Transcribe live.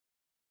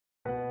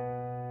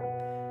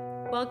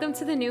Welcome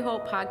to the New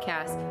Hope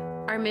podcast.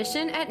 Our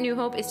mission at New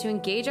Hope is to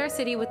engage our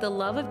city with the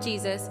love of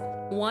Jesus,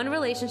 one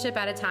relationship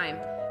at a time.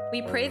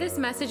 We pray this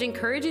message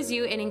encourages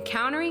you in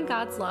encountering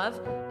God's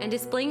love and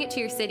displaying it to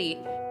your city.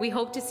 We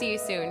hope to see you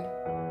soon.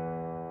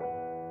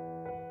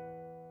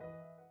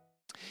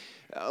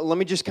 Let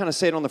me just kind of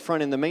say it on the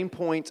front end. The main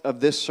point of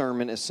this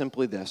sermon is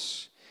simply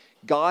this.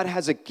 God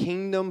has a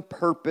kingdom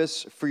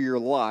purpose for your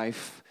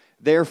life,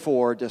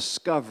 therefore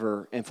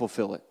discover and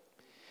fulfill it.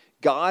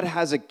 God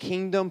has a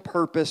kingdom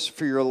purpose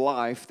for your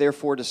life,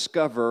 therefore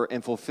discover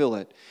and fulfill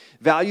it.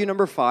 Value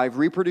number 5,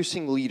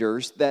 reproducing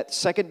leaders. That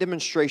second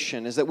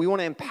demonstration is that we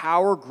want to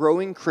empower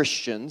growing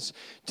Christians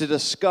to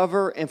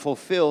discover and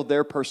fulfill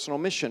their personal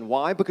mission.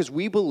 Why? Because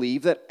we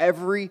believe that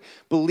every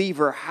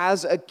believer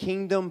has a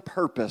kingdom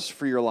purpose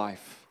for your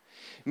life.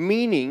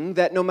 Meaning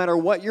that no matter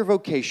what your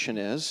vocation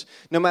is,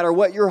 no matter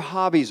what your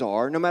hobbies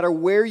are, no matter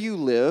where you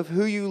live,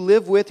 who you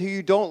live with, who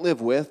you don't live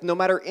with, no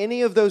matter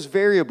any of those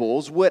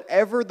variables,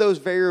 whatever those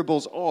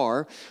variables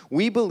are,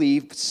 we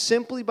believe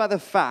simply by the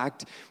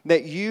fact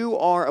that you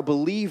are a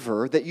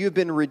believer, that you have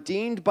been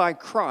redeemed by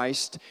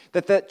Christ,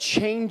 that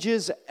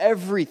changes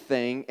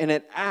everything and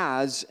it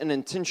adds an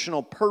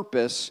intentional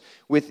purpose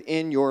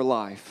within your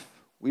life.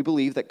 We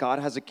believe that God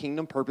has a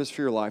kingdom purpose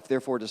for your life,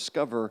 therefore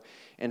discover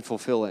and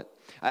fulfill it.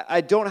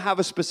 I don't have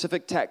a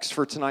specific text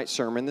for tonight's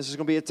sermon. This is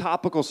going to be a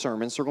topical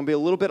sermon, so we're going to be a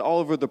little bit all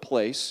over the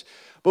place.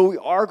 But we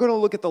are going to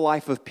look at the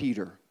life of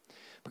Peter.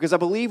 Because I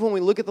believe when we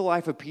look at the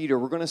life of Peter,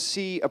 we're going to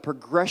see a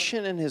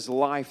progression in his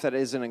life that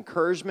is an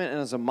encouragement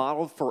and is a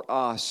model for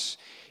us,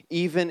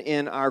 even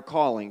in our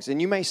callings. And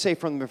you may say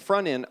from the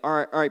front end,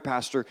 all right,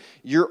 Pastor,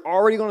 you're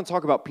already going to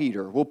talk about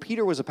Peter. Well,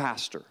 Peter was a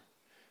pastor.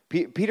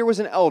 Peter was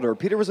an elder.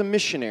 Peter was a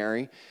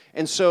missionary.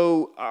 And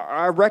so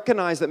I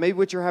recognize that maybe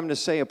what you're having to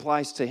say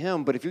applies to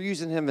him, but if you're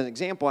using him as an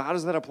example, how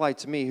does that apply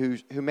to me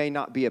who may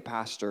not be a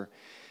pastor?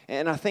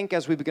 And I think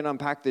as we begin to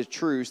unpack the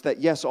truths that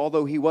yes,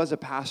 although he was a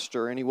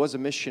pastor and he was a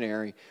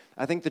missionary,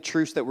 I think the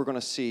truths that we're going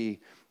to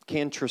see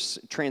can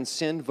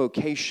transcend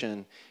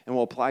vocation and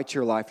will apply to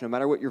your life no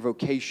matter what your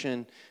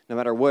vocation, no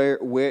matter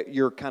where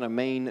your kind of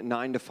main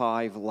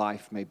 9-to-5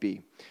 life may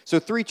be. So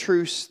 3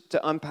 truths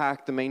to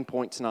unpack the main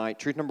point tonight.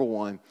 Truth number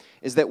 1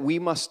 is that we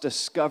must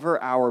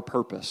discover our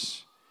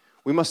purpose.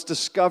 We must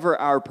discover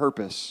our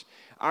purpose.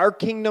 Our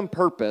kingdom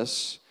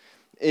purpose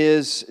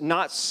is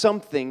not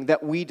something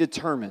that we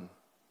determine.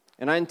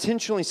 And I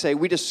intentionally say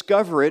we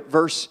discover it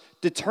versus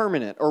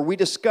determine it, or we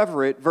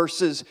discover it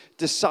versus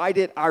decide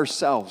it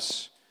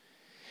ourselves.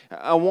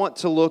 I want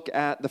to look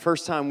at the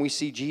first time we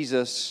see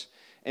Jesus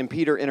and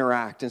Peter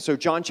interact. And so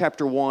John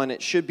chapter 1,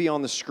 it should be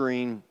on the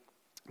screen,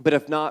 but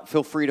if not,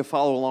 feel free to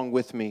follow along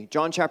with me.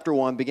 John chapter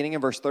 1, beginning in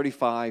verse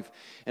 35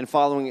 and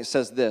following, it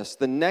says this.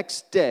 The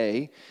next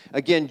day,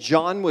 again,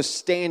 John was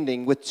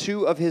standing with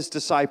 2 of his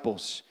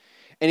disciples,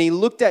 and he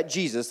looked at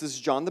Jesus. This is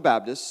John the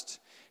Baptist.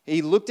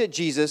 He looked at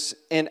Jesus,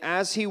 and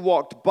as he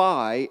walked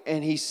by,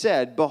 and he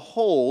said,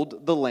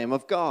 "Behold, the Lamb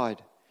of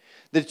God."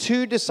 The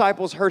 2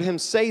 disciples heard him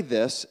say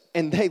this,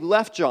 and they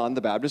left John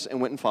the Baptist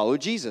and went and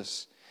followed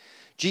Jesus.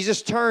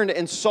 Jesus turned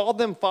and saw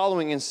them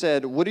following and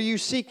said, "What are you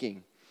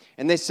seeking?"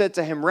 And they said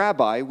to him,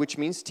 "Rabbi," which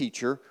means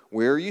teacher,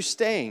 "where are you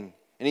staying?"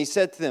 And he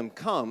said to them,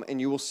 "Come,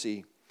 and you will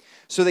see."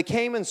 So they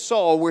came and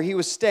saw where he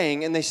was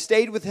staying, and they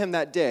stayed with him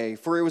that day,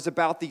 for it was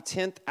about the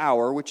 10th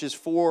hour, which is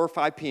 4 or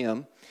 5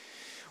 p.m.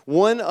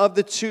 One of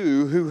the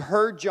 2 who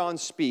heard John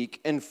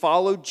speak and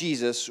followed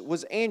Jesus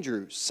was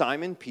Andrew,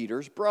 Simon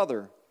Peter's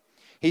brother.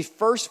 He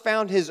first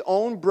found his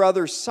own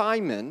brother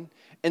Simon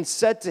and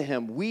said to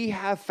him, "We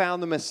have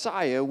found the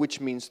Messiah," which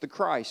means the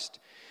Christ.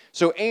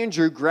 So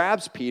Andrew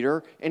grabs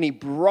Peter and he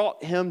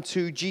brought him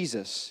to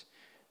Jesus.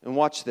 And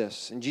watch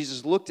this. And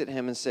Jesus looked at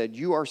him and said,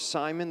 "You are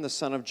Simon the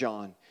son of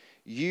John.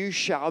 You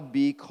shall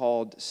be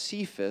called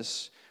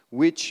Cephas,"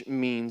 which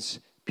means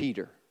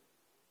Peter.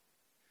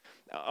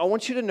 I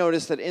want you to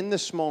notice that in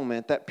this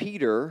moment that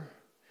Peter,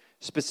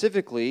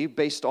 specifically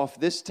based off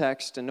this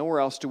text and nowhere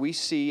else do we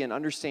see and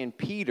understand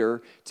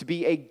Peter to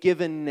be a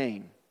given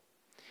name.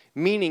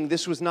 Meaning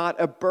this was not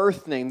a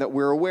birth name that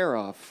we're aware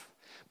of.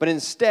 But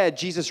instead,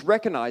 Jesus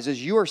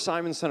recognizes, you are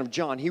Simon, son of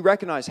John. He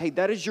recognized, hey,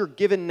 that is your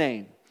given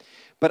name.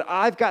 But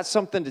I've got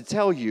something to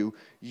tell you.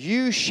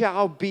 You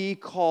shall be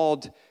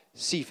called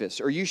Cephas,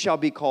 or you shall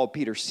be called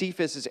Peter.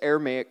 Cephas is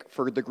Aramaic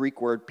for the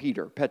Greek word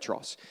Peter,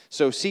 Petros.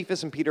 So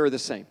Cephas and Peter are the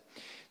same.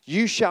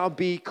 You shall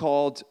be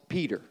called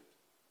Peter.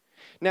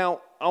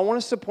 Now, I want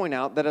us to point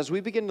out that as we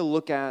begin to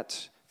look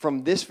at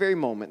from this very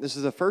moment, this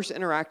is the first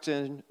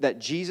interaction that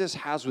Jesus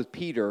has with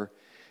Peter.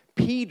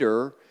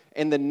 Peter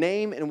and the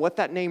name and what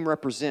that name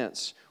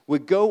represents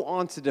would go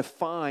on to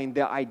define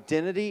the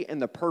identity and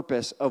the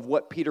purpose of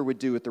what Peter would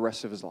do with the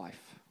rest of his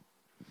life.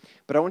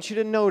 But I want you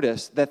to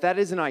notice that that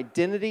is an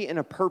identity and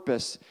a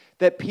purpose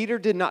that Peter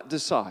did not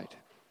decide.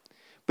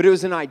 But it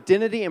was an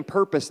identity and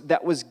purpose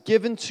that was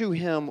given to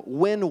him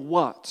when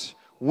what?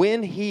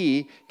 When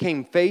he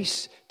came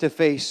face to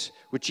face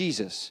with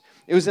Jesus.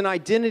 It was an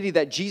identity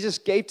that Jesus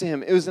gave to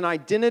him. It was an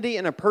identity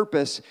and a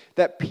purpose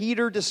that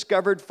Peter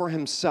discovered for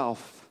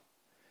himself.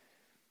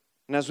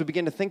 And as we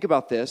begin to think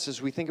about this,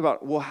 as we think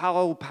about, well,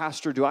 how,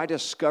 Pastor, do I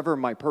discover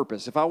my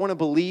purpose? If I want to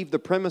believe the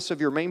premise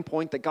of your main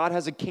point that God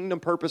has a kingdom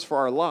purpose for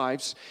our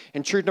lives,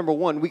 and truth number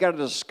one, we got to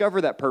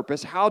discover that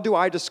purpose. How do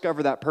I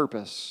discover that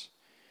purpose?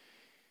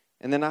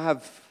 And then I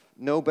have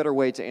no better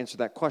way to answer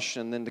that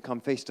question than to come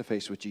face to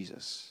face with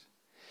Jesus.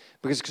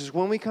 Because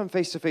when we come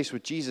face to face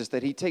with Jesus,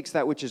 that He takes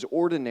that which is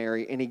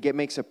ordinary and He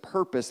makes a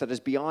purpose that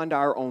is beyond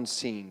our own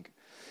seeing.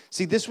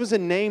 See, this was a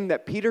name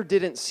that Peter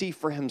didn't see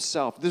for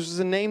himself. This was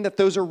a name that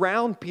those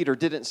around Peter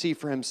didn't see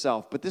for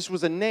himself. But this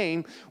was a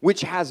name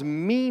which has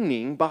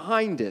meaning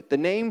behind it. The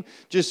name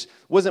just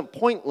wasn't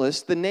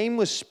pointless. The name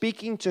was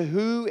speaking to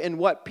who and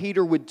what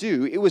Peter would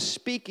do. It was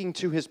speaking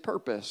to his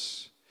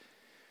purpose.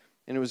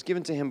 And it was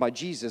given to him by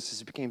Jesus as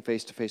he became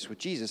face to face with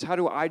Jesus. How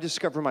do I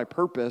discover my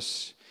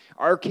purpose?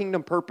 Our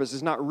kingdom purpose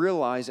is not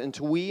realized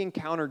until we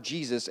encounter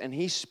Jesus and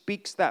He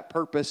speaks that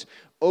purpose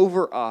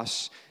over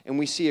us and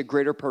we see a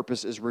greater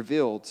purpose is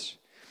revealed.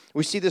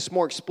 We see this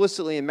more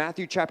explicitly in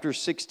Matthew chapter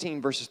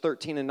 16, verses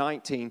 13 and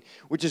 19,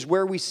 which is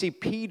where we see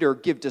Peter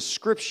give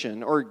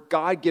description, or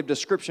God give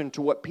description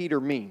to what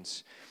Peter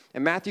means.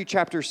 In Matthew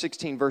chapter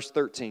 16, verse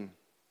 13.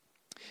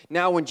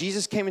 Now, when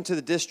Jesus came into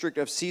the district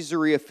of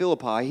Caesarea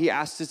Philippi, He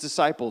asked His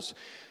disciples,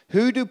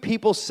 "Who do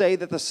people say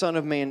that the Son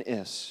of Man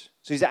is?"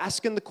 So He's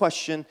asking the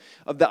question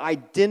of the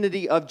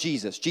identity of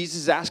Jesus. Jesus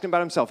is asking about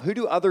Himself. Who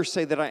do others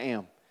say that I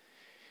am?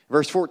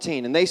 Verse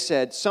 14, and they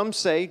said, some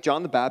say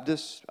John the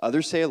Baptist,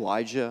 others say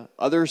Elijah,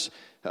 others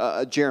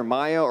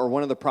Jeremiah or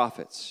one of the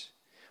prophets.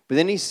 But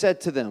then He said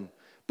to them,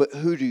 but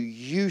who do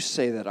you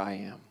say that I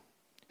am?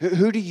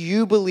 Who do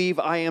you believe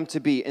I am to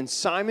be? And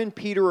Simon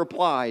Peter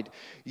replied,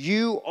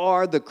 you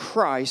are the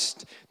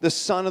Christ, the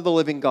Son of the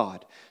living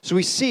God. So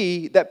we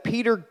see that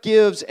Peter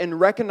gives and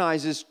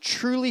recognizes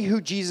truly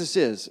who Jesus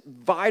is,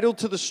 vital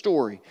to the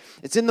story.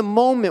 It's in the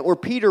moment where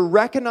Peter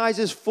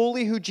recognizes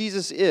fully who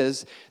Jesus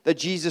is that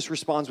Jesus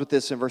responds with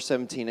this in verse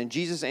 17. And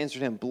Jesus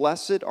answered him,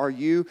 blessed are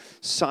you,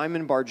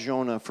 Simon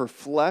Bar-Jonah, for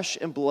flesh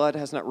and blood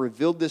has not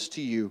revealed this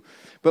to you,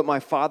 but my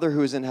Father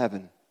who is in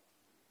heaven.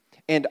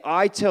 And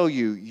I tell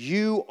you,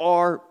 you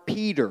are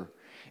Peter,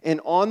 and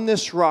on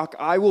this rock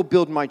I will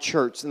build my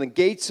church, and the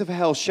gates of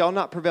hell shall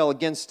not prevail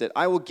against it.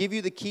 I will give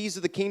you the keys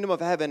of the kingdom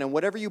of heaven, and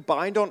whatever you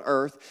bind on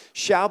earth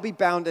shall be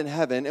bound in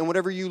heaven, and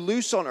whatever you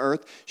loose on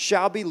earth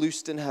shall be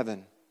loosed in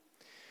heaven.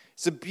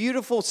 It's a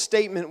beautiful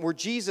statement where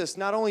Jesus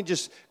not only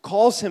just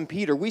calls him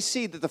Peter. We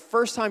see that the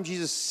first time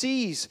Jesus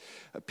sees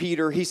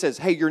Peter, He says,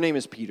 hey, your name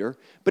is Peter.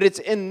 But it's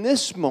in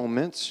this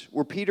moment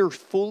where Peter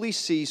fully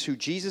sees who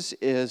Jesus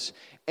is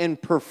and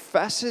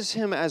professes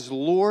Him as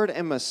Lord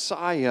and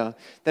Messiah,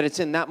 that it's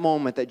in that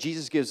moment that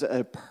Jesus gives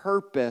a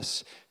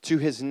purpose to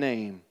His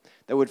name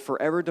that would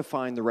forever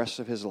define the rest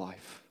of His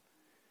life.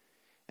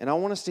 And I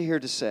want us to hear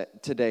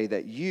today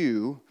that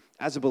you,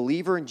 as a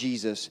believer in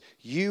Jesus,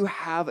 you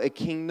have a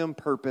kingdom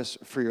purpose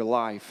for your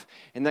life.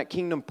 And that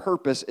kingdom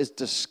purpose is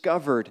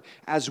discovered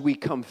as we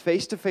come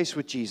face to face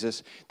with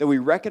Jesus, that we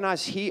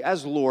recognize He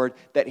as Lord,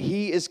 that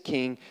He is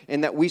King,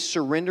 and that we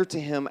surrender to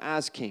Him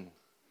as King.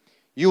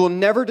 You will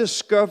never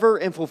discover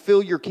and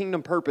fulfill your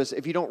kingdom purpose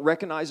if you don't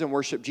recognize and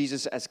worship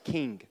Jesus as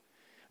King.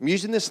 I'm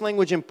using this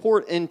language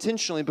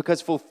intentionally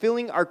because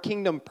fulfilling our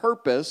kingdom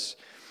purpose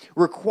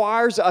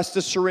requires us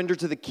to surrender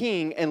to the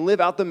King and live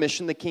out the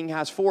mission the King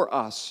has for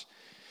us.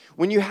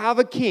 When you have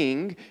a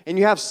king and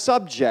you have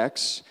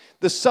subjects,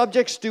 the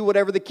subjects do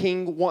whatever the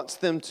king wants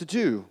them to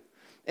do.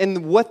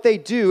 And what they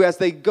do as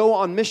they go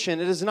on mission,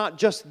 it is not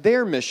just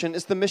their mission,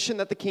 it's the mission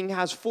that the king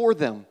has for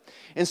them.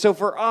 And so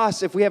for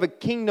us, if we have a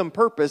kingdom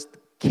purpose,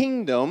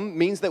 kingdom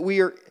means that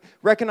we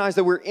recognize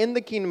that we're in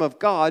the kingdom of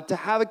God. To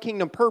have a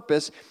kingdom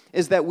purpose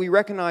is that we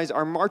recognize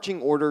our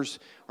marching orders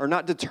are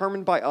not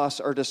determined by us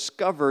or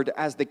discovered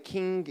as the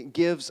king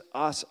gives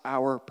us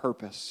our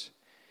purpose.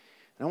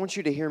 And I want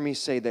you to hear me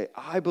say that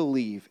I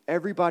believe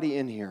everybody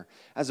in here,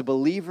 as a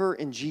believer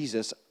in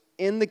Jesus,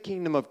 in the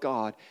kingdom of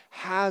God,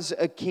 has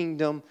a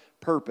kingdom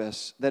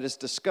purpose that is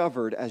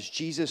discovered as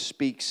Jesus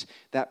speaks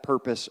that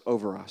purpose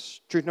over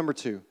us. Truth number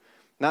 2,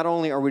 not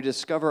only are we to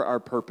discover our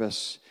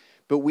purpose,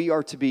 but we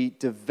are to be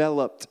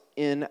developed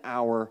in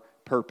our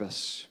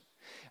purpose.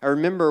 I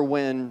remember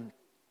when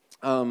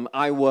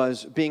I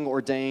was being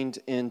ordained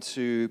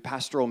into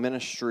pastoral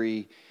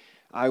ministry,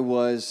 I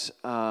was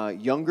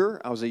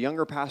younger. I was a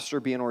younger pastor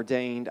being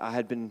ordained.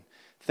 I'm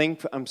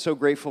so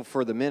grateful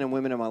for the men and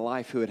women in my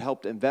life who had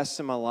helped invest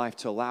in my life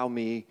to allow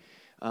me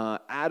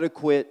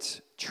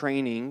adequate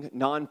training,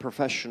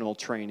 non-professional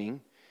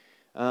training,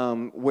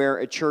 where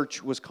a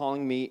church was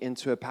calling me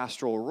into a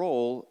pastoral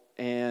role.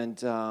 And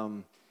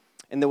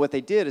then what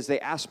they did is they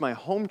asked my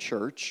home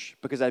church,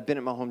 because I'd been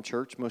at my home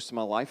church most of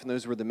my life, and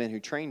those were the men who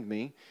trained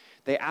me,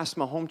 they asked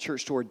my home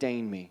church to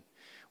ordain me,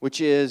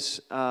 which is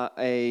what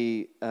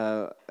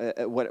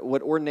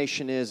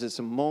ordination is. It's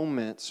a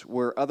moment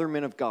where other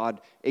men of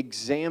God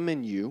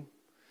examine you,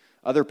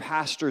 other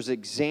pastors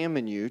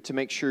examine you to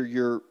make sure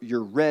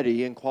you're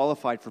ready and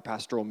qualified for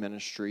pastoral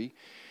ministry.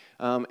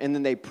 and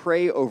then they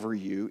pray over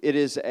you. It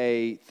is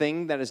a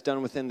thing that is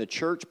done within the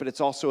church, but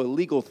it's also a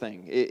legal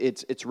thing.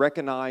 It's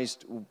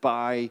recognized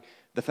by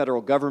the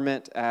federal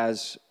government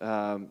as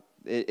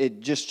it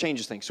just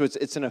changes things. So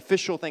it's an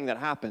official thing that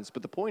happens.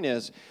 But the point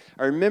is,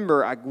 I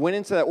remember I went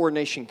into that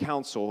ordination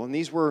council, and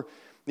these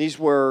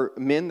were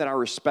men that I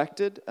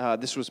respected.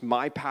 This was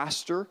my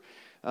pastor,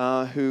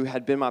 who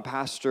had been my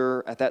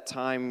pastor at that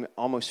time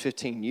almost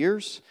 15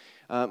 years.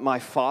 My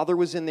father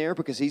was in there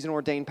because he's an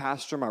ordained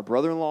pastor. My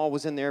brother-in-law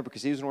was in there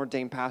because he was an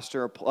ordained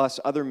pastor, plus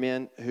other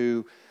men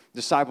who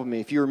discipled me.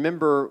 If you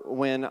remember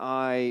when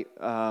I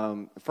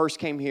first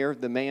came here,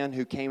 the man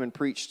who came and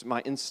preached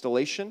my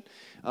installation,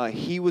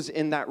 he was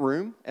in that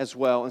room as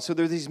well. And so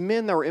there were these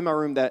men that were in my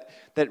room that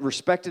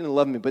respected and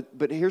loved me.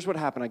 But here's what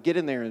happened. I get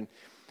in there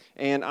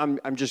and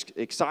I'm just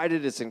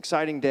excited. It's an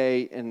exciting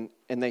day,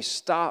 and they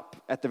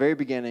stop at the very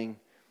beginning,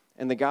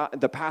 and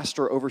the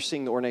pastor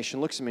overseeing the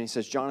ordination looks at me and he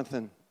says,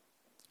 "Jonathan,"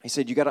 he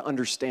said, "you got to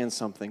understand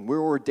something.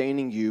 We're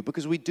ordaining you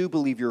because we do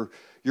believe you're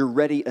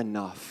ready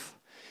enough.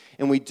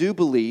 And we do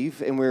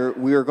believe, and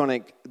we are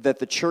going to, that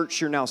the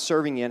church you're now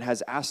serving in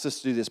has asked us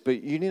to do this.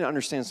 But you need to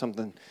understand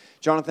something.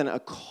 Jonathan, a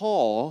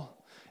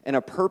call and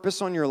a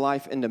purpose on your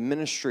life into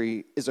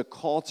ministry is a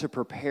call to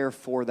prepare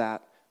for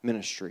that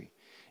ministry.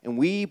 And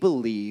we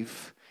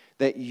believe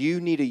that you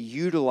need to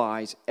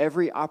utilize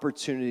every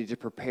opportunity to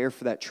prepare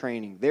for that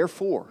training.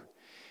 Therefore,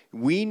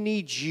 we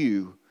need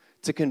you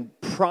to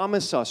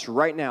promise us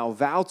right now,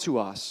 vow to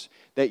us,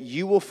 that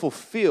you will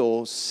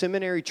fulfill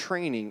seminary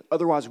training.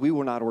 Otherwise, we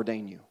will not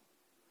ordain you."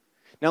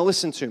 Now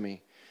listen to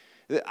me.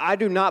 I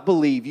do not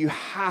believe you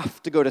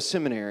have to go to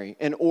seminary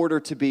in order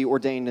to be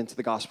ordained into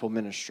the gospel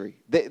ministry.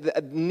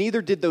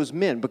 Neither did those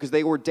men, because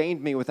they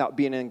ordained me without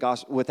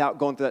without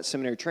going through that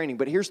seminary training.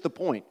 But here's the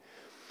point.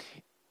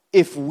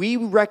 If we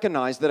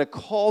recognize that a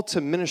call to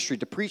ministry,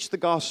 to preach the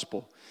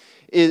gospel,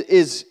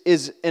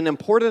 is an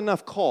important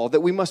enough call that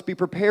we must be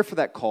prepared for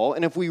that call.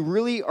 And if we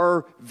really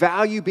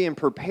value being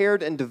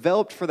prepared and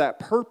developed for that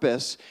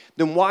purpose,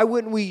 then why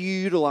wouldn't we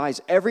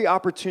utilize every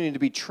opportunity to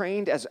be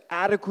trained as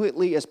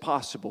adequately as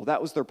possible?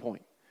 That was their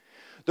point.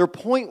 Their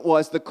point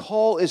was the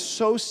call is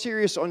so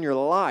serious on your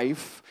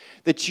life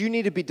that you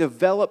need to be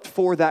developed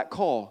for that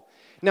call.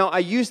 Now, I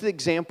use the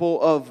example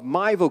of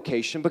my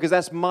vocation because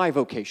that's my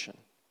vocation.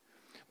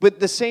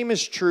 But the same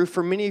is true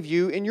for many of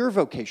you in your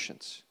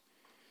vocations.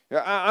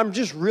 I'm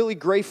just really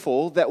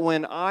grateful that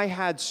when I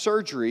had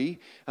surgery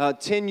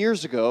 10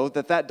 years ago,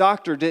 that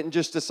doctor didn't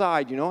just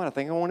decide, you know what, I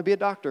think I want to be a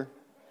doctor.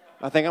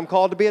 I think I'm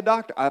called to be a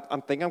doctor. I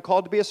think I'm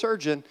called to be a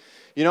surgeon.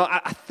 You know,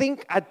 I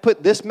think I'd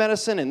put this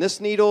medicine in this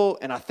needle,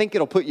 and I think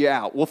it'll put you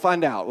out. We'll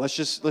find out. Let's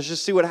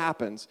just see what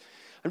happens.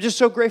 I'm just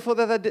so grateful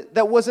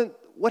that wasn't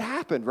what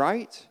happened,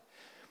 right?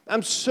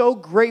 I'm so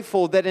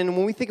grateful that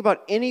when we think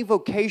about any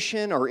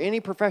vocation or any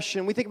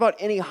profession, we think about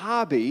any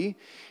hobby,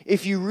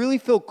 if you really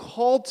feel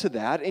called to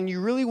that and you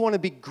really want to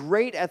be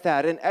great at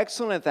that and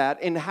excellent at that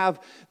and have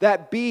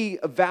that be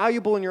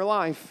valuable in your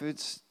life,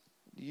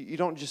 you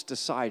don't just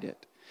decide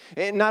it.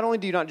 And not only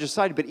do you not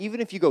decide it, but even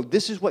if you go,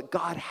 this is what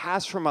God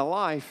has for my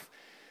life,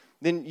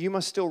 then you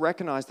must still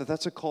recognize that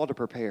that's a call to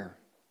prepare.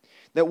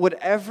 That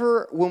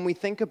when we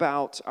think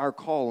about our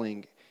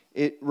calling,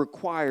 it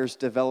requires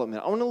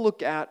development. I want to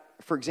look at,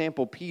 for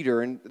example,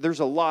 Peter, and there's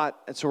a lot,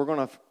 and so we're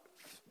going to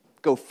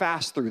go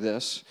fast through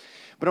this.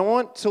 But I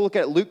want to look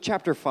at Luke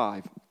chapter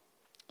 5.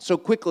 So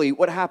quickly,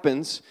 what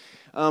happens,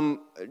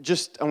 I'm going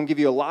to give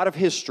you a lot of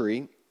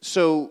history.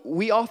 So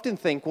we often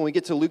think when we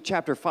get to Luke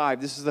chapter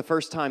 5, this is the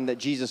first time that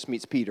Jesus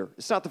meets Peter.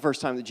 It's not the first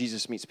time that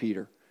Jesus meets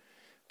Peter,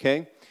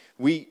 okay?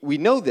 We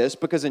know this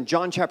because in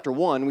John chapter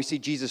 1, we see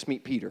Jesus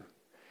meet Peter.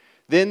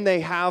 Then they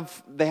have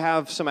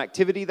some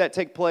activity that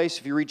take place.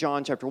 If you read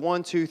John chapter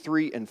 1, 2,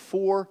 3, and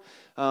 4,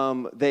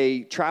 they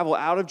travel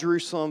out of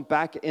Jerusalem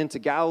back into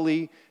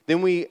Galilee.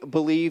 Then we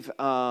believe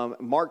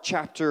Mark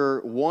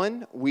chapter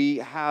 1, we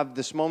have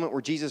this moment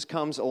where Jesus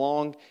comes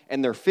along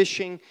and they're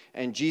fishing.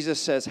 And Jesus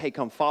says, hey,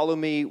 come follow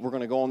me. We're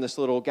going to go on this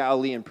little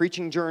Galilean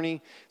preaching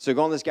journey. So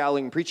go on this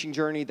Galilean preaching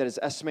journey that is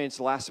estimated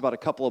to last about a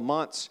couple of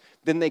months.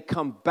 Then they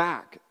come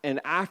back.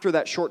 And after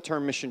that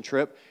short-term mission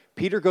trip,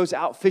 Peter goes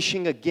out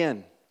fishing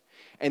again.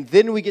 And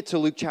then we get to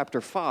Luke chapter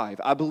 5.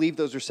 I believe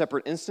those are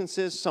separate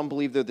instances. Some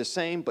believe they're the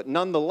same. But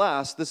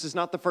nonetheless, this is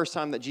not the first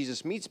time that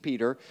Jesus meets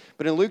Peter.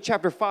 But in Luke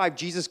chapter 5,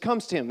 Jesus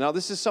comes to him. Now,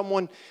 this is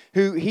someone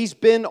who he's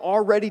been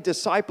already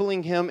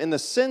discipling him in the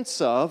sense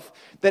of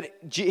that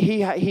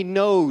he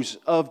knows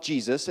of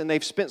Jesus. And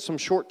they've spent some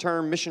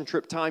short-term mission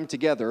trip time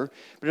together.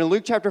 But in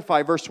Luke chapter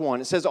 5, verse 1,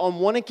 it says, on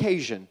one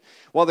occasion,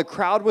 while the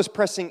crowd was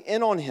pressing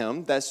in on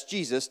him, that's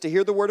Jesus, to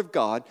hear the word of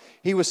God,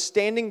 he was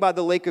standing by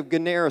the lake of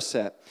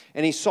Gennesaret.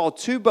 And he saw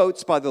two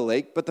boats by the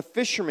lake, but the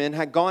fishermen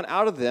had gone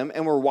out of them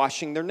and were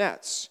washing their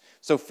nets.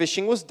 So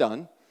fishing was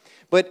done.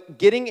 But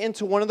getting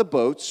into one of the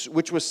boats,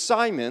 which was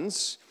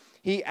Simon's,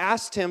 he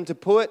asked him to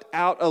put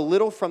out a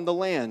little from the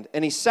land.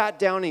 And he sat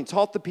down and he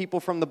taught the people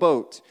from the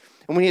boat.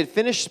 And when he had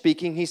finished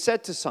speaking, he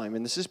said to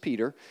Simon, this is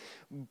Peter,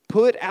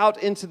 put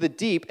out into the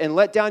deep and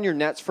let down your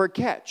nets for a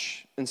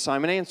catch. And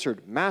Simon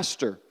answered,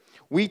 Master,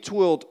 We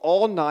toiled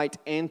all night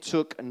and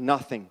took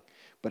nothing.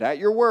 But at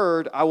your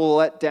word, I will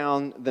let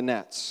down the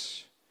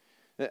nets.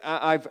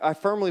 I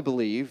firmly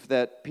believe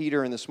that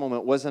Peter in this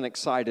moment wasn't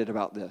excited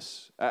about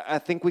this. I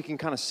think we can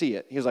kind of see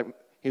it. He was like,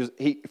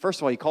 first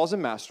of all, he calls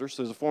him master,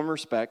 so there's a form of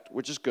respect,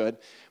 which is good.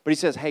 But he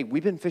says, hey,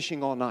 we've been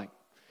fishing all night.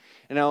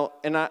 And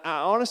I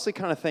honestly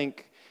kind of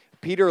think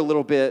Peter a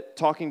little bit,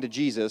 talking to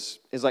Jesus,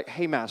 is like,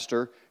 hey,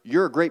 master,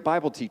 you're a great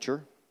Bible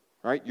teacher,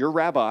 right? You're a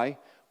rabbi,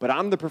 but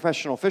I'm the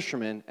professional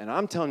fisherman, and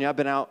I'm telling you, I've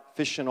been out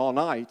fishing all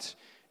night,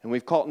 and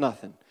we've caught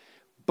nothing.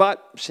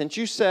 But since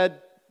you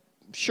said,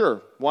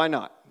 sure, why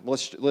not?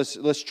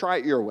 Let's try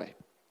it your way.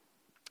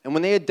 And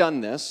when they had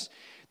done this,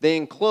 they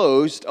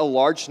enclosed a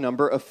large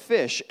number of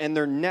fish, and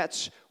their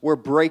nets were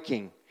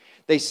breaking.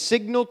 They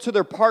signaled to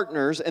their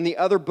partners in the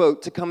other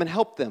boat to come and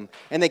help them.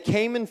 And they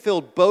came and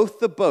filled both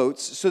the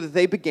boats so that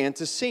they began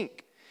to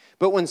sink.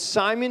 But when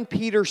Simon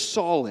Peter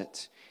saw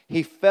it,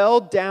 he fell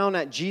down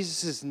at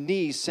Jesus'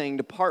 knees, saying,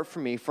 depart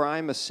from me, for I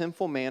am a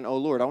sinful man, O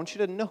Lord. I want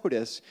you to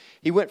notice,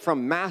 he went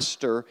from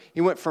master,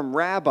 he went from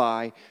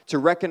rabbi, to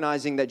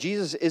recognizing that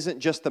Jesus isn't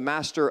just the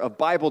master of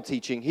Bible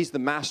teaching, he's the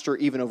master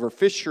even over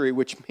fishery,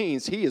 which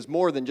means he is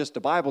more than just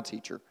a Bible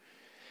teacher.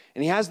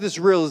 And he has this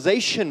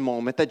realization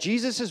moment that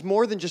Jesus is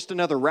more than just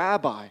another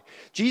rabbi.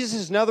 Jesus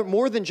is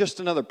more than just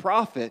another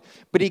prophet,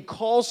 but he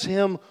calls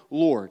him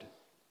Lord.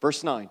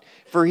 Verse 9,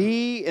 for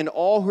he and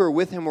all who were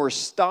with him were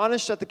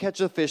astonished at the catch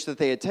of fish that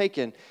they had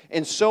taken,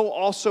 and so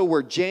also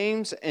were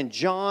James and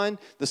John,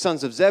 the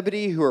sons of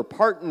Zebedee, who are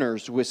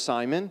partners with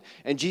Simon.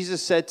 And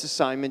Jesus said to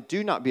Simon,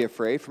 do not be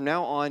afraid. From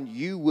now on,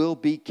 you will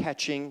be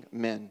catching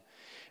men.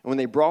 And when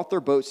they brought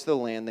their boats to the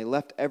land, they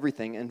left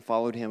everything and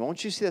followed him. I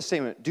want you to see that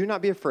statement. Do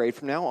not be afraid.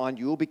 From now on,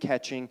 you will be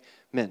catching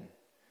men.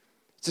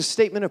 It's a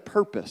statement of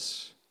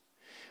purpose.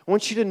 I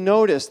want you to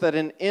notice that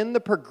in the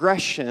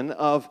progression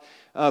of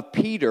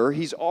Peter,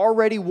 he's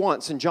already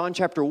once, in John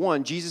chapter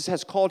 1, Jesus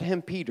has called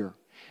him Peter.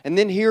 And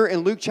then here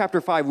in Luke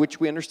chapter 5, which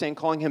we understand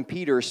calling him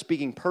Peter is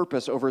speaking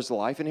purpose over his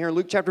life. And here in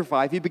Luke chapter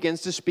 5, he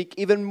begins to speak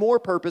even more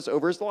purpose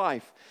over his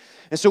life.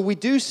 And so we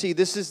do see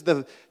this is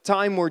the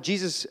time where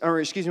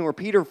where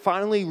Peter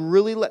finally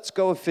really lets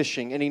go of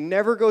fishing. And he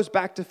never goes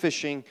back to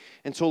fishing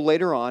until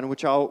later on,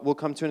 which we'll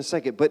come to in a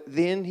second. But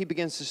then he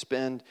begins to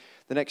spend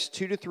the next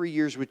 2 to 3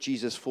 years with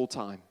Jesus full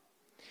time.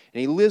 And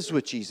he lives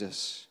with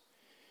Jesus.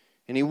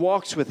 And he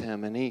walks with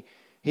him. And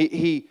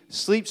he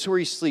sleeps where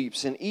he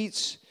sleeps and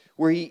eats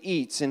where he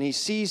eats. And he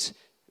sees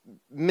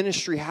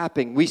ministry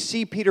happening. We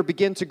see Peter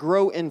begin to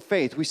grow in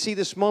faith. We see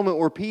this moment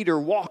where Peter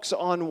walks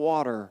on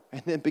water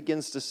and then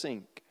begins to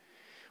sink.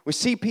 We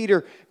see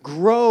Peter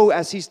grow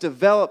as he's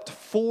developed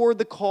for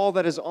the call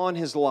that is on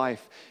his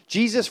life.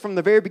 Jesus, from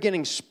the very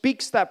beginning,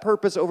 speaks that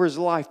purpose over his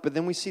life, but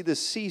then we see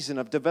this season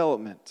of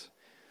development.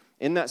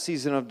 In that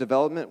season of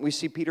development, we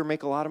see Peter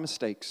make a lot of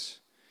mistakes.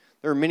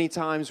 There are many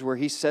times where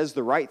he says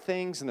the right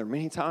things, and there are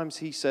many times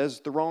he says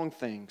the wrong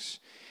things.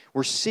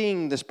 We're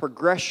seeing this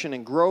progression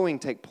and growing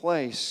take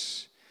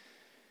place.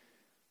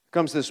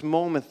 Comes this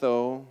moment,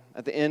 though,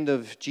 at the end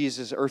of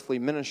Jesus' earthly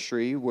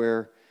ministry,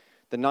 where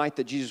the night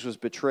that Jesus was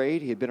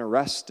betrayed, he had been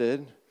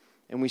arrested,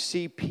 and we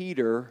see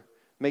Peter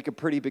make a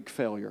pretty big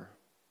failure.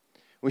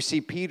 We see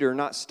Peter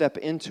not step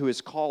into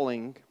his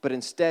calling, but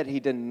instead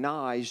he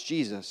denies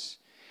Jesus.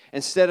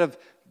 Instead of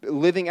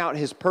living out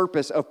his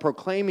purpose of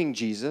proclaiming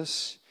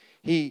Jesus,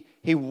 he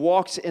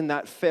walks in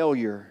that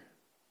failure.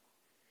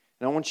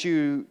 And I want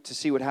you to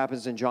see what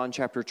happens in John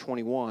chapter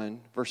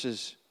 21,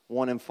 verses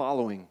 1 and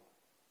following.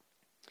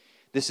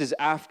 This is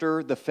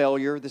after the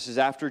failure. This is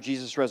after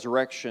Jesus'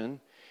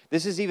 resurrection.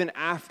 This is even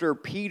after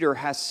Peter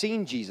has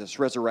seen Jesus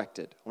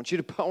resurrected. I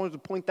want to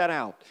point that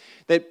out.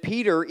 That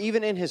Peter,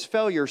 even in his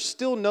failure,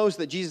 still knows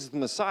that Jesus is the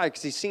Messiah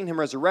because he's seen him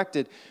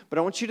resurrected. But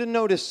I want you to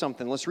notice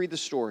something. Let's read the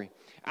story.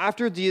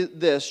 After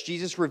this,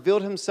 Jesus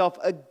revealed himself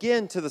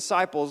again to the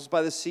disciples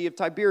by the Sea of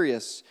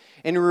Tiberias.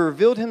 And he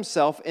revealed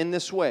himself in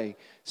this way.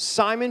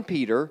 Simon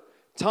Peter,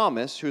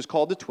 Thomas, who is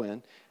called the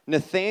twin,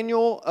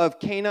 Nathanael of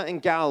Cana in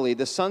Galilee,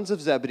 the sons of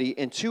Zebedee,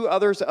 and 2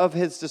 others of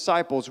his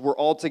disciples were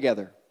all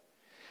together.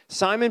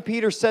 Simon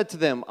Peter said to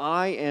them,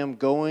 I am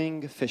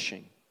going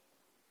fishing.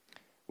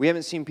 We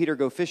haven't seen Peter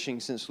go fishing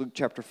since Luke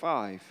chapter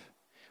 5,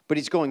 but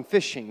he's going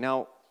fishing.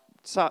 Now,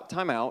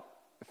 time out.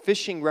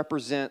 Fishing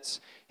represents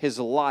his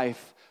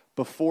life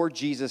before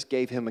Jesus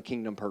gave him a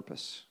kingdom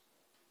purpose.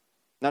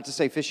 Not to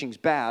say fishing's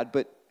bad,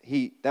 but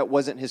that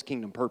wasn't his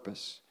kingdom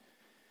purpose.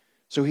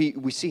 So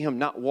we see him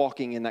not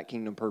walking in that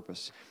kingdom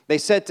purpose. They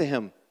said to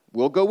him,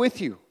 we'll go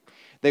with you.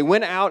 They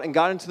went out and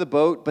got into the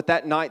boat, but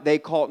that night they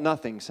caught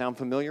nothing. Sound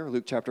familiar?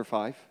 Luke chapter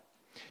 5.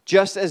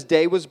 Just as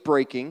day was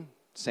breaking,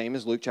 same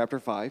as Luke chapter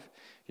 5.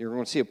 You're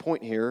going to see a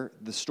point here.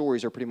 The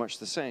stories are pretty much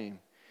the same.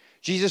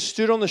 Jesus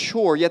stood on the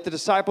shore, yet the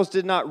disciples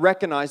did not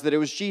recognize that it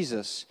was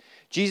Jesus.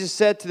 Jesus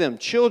said to them,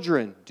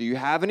 children, do you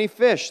have any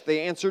fish?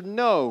 They answered,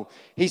 no.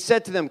 He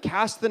said to them,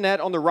 cast the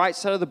net on the right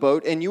side of the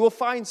boat, and you will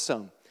find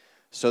some.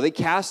 So they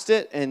cast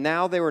it, and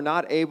now they were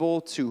not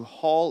able to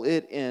haul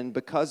it in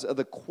because of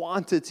the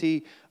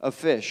quantity of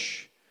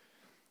fish.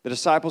 The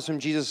disciples whom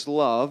Jesus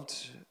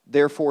loved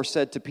therefore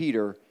said to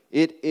Peter,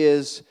 "It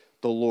is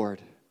the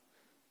Lord."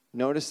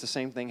 Notice the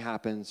same thing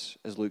happens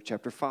as Luke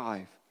chapter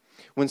 5.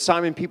 When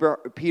Simon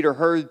Peter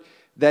heard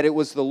that it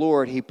was the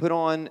Lord, he put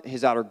on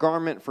his outer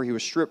garment, for he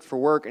was stripped for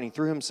work, and he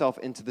threw himself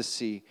into the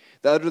sea.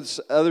 The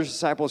other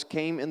disciples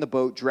came in the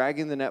boat,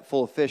 dragging the net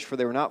full of fish, for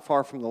they were not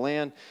far from the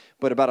land,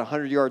 but about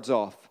 100 yards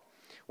off.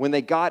 When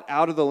they got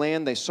out of the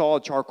land, they saw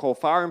a charcoal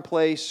fire in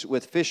place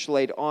with fish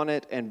laid on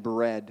it and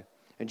bread.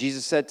 And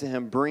Jesus said to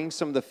him, "Bring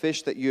some of the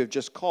fish that you have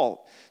just caught."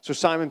 So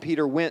Simon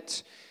Peter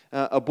went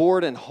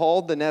aboard and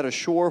hauled the net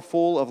ashore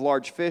full of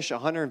large fish,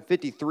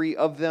 153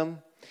 of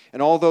them.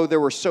 And although there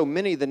were so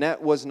many, the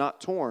net was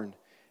not torn.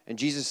 And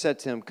Jesus said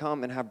to him,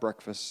 "Come and have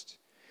breakfast."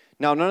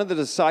 Now none of the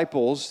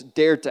disciples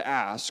dared to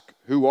ask,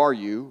 "Who are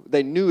you?"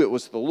 They knew it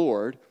was the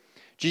Lord.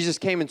 Jesus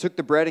came and took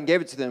the bread and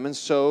gave it to them, and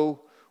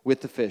so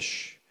with the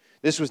fish.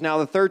 This was now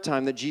the third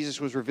time that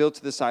Jesus was revealed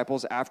to the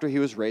disciples after he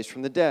was raised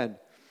from the dead.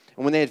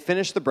 And when they had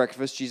finished the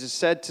breakfast, Jesus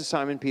said to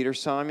Simon Peter,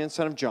 "Simon,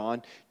 son of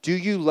John, do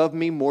you love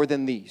me more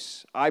than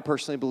these?" I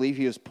personally believe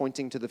he was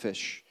pointing to the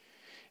fish.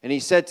 And he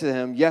said to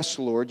him, "Yes,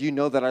 Lord, you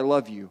know that I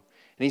love you."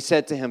 And he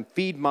said to him,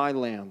 "Feed my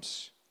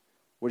lambs."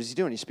 What is he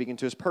doing? He's speaking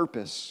to his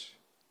purpose.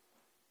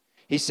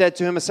 He said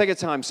to him a second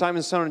time,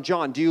 "Simon, son of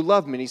John, do you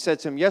love me?" And he said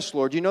to him, "Yes,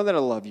 Lord, you know that I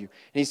love you."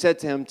 And he said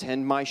to him,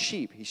 "Tend my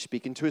sheep." He's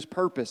speaking to his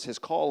purpose, his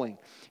calling.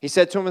 He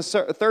said to him a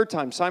third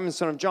time, "Simon,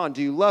 son of John,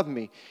 do you love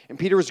me?" And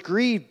Peter was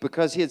grieved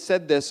because he had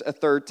said this a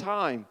third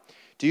time.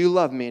 "Do you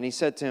love me?" And he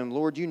said to him,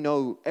 "Lord, you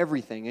know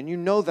everything, and you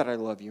know that I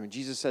love you." And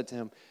Jesus said to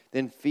him,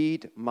 "Then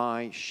feed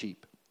my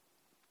sheep.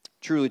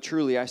 Truly,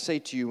 truly, I say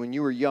to you, when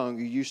you were young,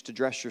 you used to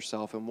dress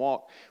yourself and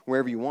walk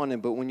wherever you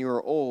wanted. But when you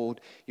are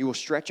old, you will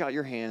stretch out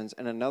your hands,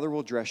 and another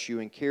will dress you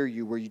and carry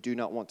you where you do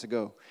not want to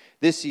go."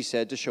 This he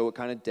said to show what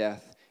kind of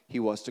death he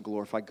was to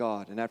glorify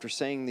God. And after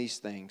saying these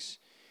things,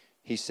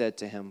 he said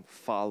to him,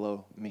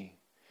 "Follow me."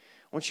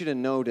 I want you to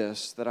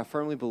notice that I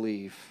firmly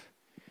believe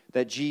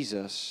that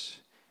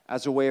Jesus,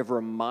 as a way of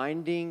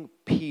reminding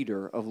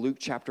Peter of Luke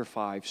chapter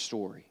 5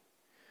 story,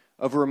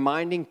 of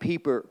reminding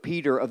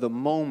Peter of the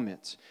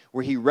moment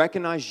where he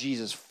recognized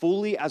Jesus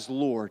fully as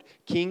Lord,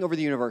 King over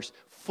the universe,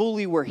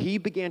 fully where he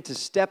began to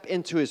step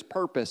into his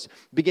purpose,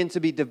 begin to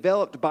be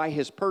developed by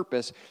his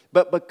purpose.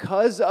 But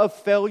because of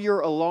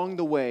failure along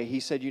the way, he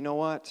said, "You know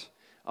what?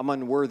 I'm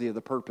unworthy of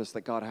the purpose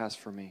that God has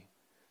for me.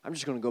 I'm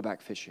just going to go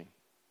back fishing.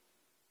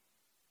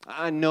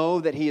 I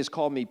know that he has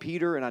called me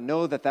Peter, and I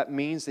know that that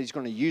means that he's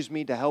going to use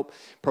me to help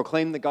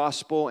proclaim the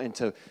gospel and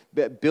to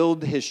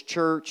build his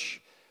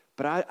church.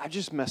 But I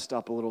just messed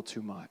up a little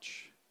too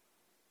much.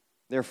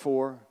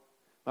 Therefore,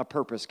 my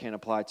purpose can't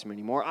apply to me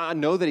anymore. I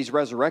know that he's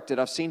resurrected.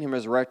 I've seen him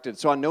resurrected,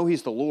 so I know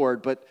he's the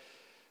Lord, but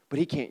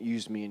he can't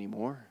use me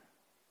anymore."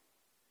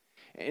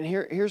 And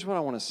here's what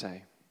I want to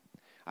say.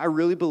 I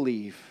really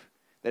believe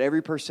that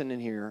every person in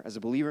here, as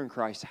a believer in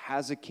Christ,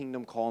 has a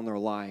kingdom call in their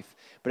life.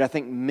 But I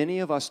think many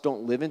of us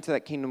don't live into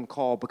that kingdom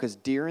call because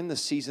during the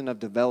season of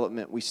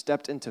development, we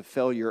stepped into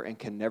failure and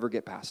can never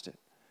get past it.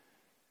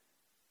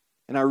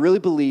 And I really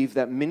believe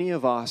that many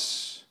of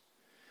us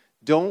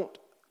don't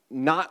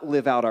not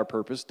live out our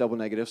purpose, double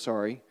negative,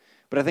 sorry.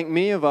 But I think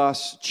many of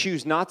us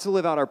choose not to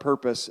live out our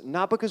purpose,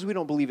 not because we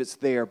don't believe it's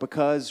there,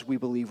 because we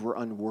believe we're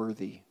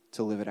unworthy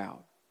to live it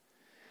out.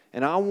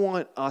 And I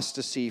want us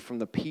to see from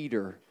the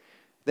Peter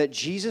that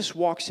Jesus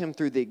walks him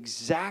through the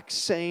exact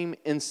same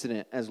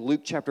incident as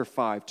Luke chapter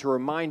 5 to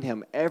remind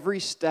him every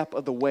step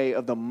of the way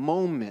of the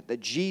moment that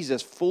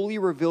Jesus fully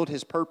revealed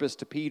his purpose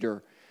to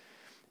Peter,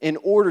 in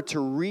order to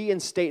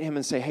reinstate him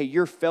and say, "Hey,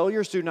 your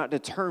failures do not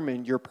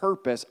determine your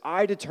purpose.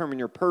 I determine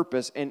your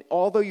purpose. And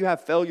although you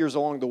have failures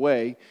along the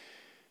way,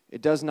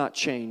 it does not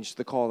change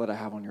the call that I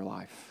have on your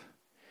life."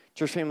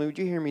 Church family, would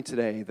you hear me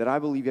today that I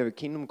believe you have a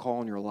kingdom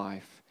call in your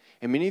life?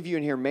 And many of you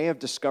in here may have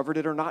discovered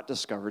it or not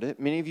discovered it.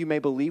 Many of you may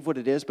believe what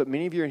it is, but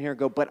many of you in here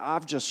go, "But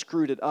I've just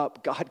screwed it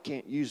up. God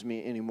can't use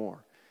me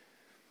anymore."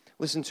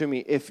 Listen to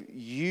me. If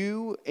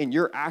you and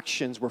your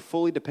actions were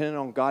fully dependent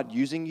on God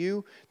using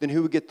you, then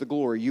who would get the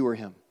glory, you or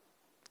him?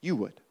 You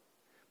would.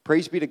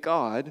 Praise be to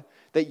God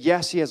that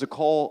yes, he has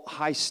a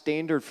high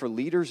standard for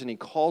leaders and he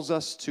calls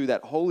us to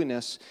that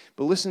holiness.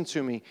 But listen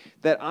to me,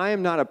 that I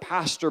am not a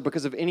pastor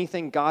because of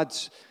anything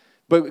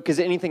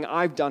anything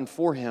I've done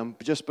for him,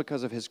 but just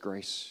because of his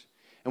grace.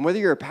 And whether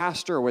you're a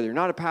pastor or whether you're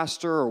not a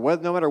pastor or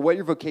no matter what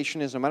your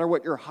vocation is, no matter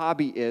what your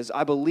hobby is,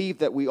 I believe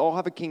that we all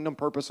have a kingdom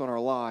purpose on our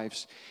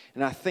lives.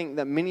 And I think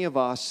that many of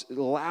us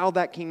allow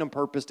that kingdom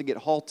purpose to get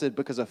halted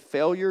because of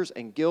failures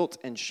and guilt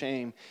and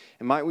shame.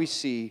 And might we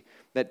see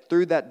that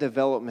through that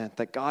development,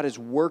 that God is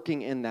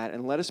working in that,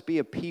 and let us be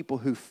a people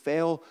who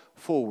fail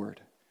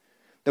forward.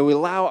 That we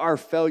allow our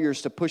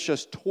failures to push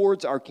us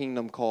towards our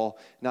kingdom call,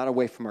 not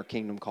away from our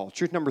kingdom call.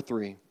 Truth number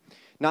 3.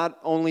 Not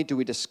only do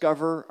we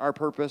discover our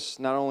purpose,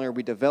 not only are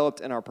we developed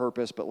in our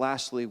purpose, but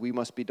lastly, we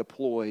must be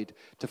deployed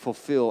to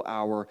fulfill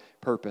our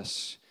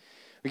purpose.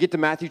 We get to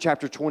Matthew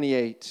chapter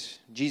 28.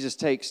 Jesus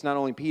takes not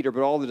only Peter,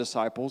 but all the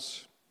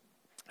disciples,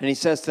 and he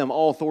says to them,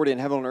 "All authority in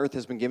heaven and earth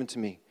has been given to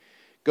me.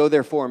 Go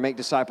therefore and make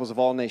disciples of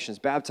all nations,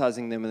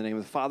 baptizing them in the name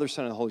of the Father,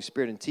 Son, and the Holy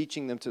Spirit, and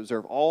teaching them to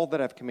observe all that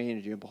I've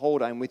commanded you. And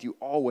behold, I am with you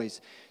always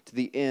to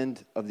the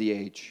end of the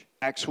age.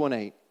 Acts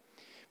 1:8.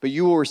 But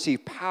you will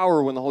receive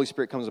power when the Holy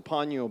Spirit comes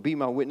upon you. You'll be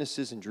my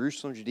witnesses in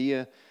Jerusalem,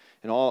 Judea,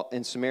 and all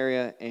in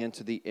Samaria, and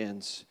to the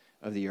ends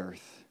of the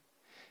earth.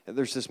 And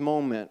there's this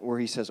moment where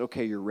he says,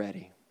 okay, you're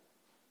ready.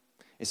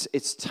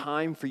 It's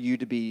time for you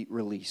to be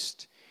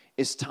released.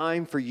 It's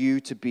time for you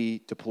to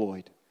be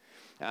deployed.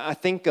 I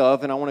think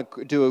of, and I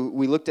want to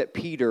we looked at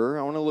Peter.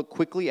 I want to look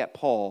quickly at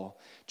Paul.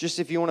 Just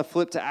if you want to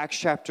flip to Acts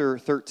chapter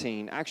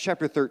 13. Acts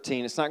chapter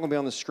 13, it's not going to be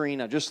on the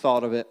screen. I just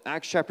thought of it.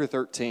 Acts chapter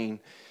 13.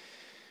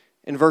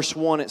 In verse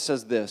 1, it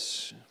says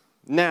this.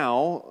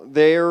 Now,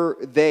 they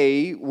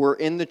were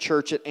in the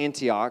church at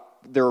Antioch.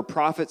 There were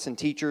prophets and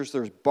teachers.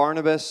 There's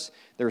Barnabas.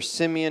 There's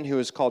Simeon, who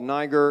is called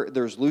Niger.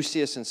 There's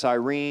Lucius and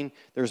Cyrene.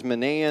 There's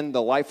Manaen,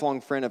 the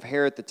lifelong friend of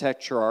Herod the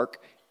Tetrarch.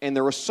 And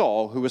there was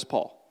Saul, who was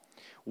Paul.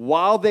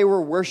 While they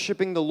were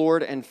worshiping the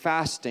Lord and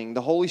fasting,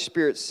 the Holy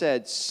Spirit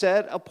said,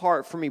 set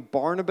apart for me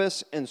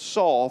Barnabas and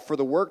Saul for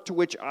the work to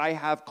which I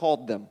have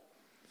called them.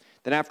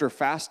 Then after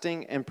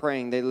fasting and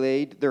praying, they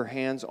laid their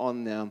hands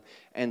on them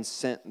and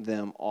sent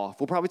them off.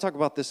 We'll probably talk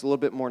about this a little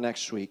bit more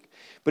next week.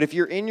 But if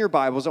you're in your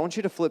Bibles, I want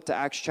you to flip to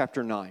Acts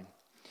chapter 9.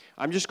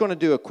 I'm just going to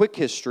do a quick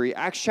history.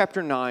 Acts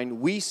chapter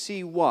 9, we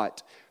see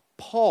what?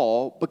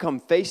 Paul become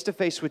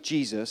face-to-face with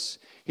Jesus.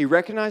 He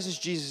recognizes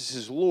Jesus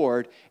as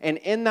Lord, and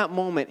in that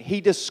moment,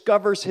 he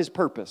discovers his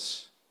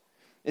purpose.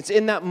 It's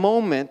in that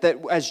moment that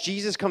as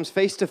Jesus comes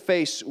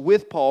face-to-face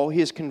with Paul,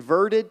 he is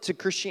converted to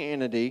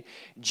Christianity.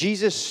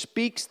 Jesus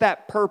speaks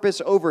that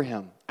purpose over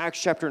him.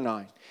 Acts chapter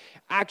 9.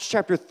 Acts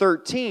chapter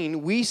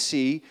 13, we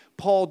see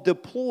Paul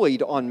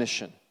deployed on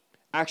mission.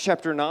 Acts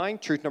chapter 9,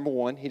 truth number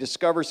 1, he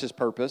discovers his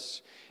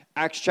purpose.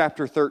 Acts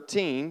chapter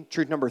 13,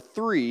 truth number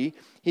 3,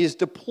 he is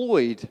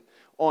deployed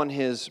on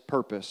his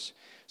purpose.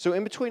 So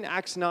in between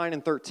Acts 9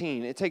 and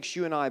 13, it takes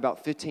you and I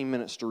about 15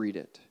 minutes to read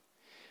it.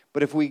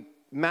 But if we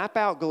map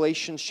out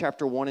Galatians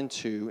chapter 1 and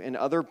 2 and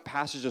other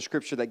passages of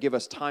Scripture that give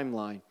us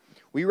timeline,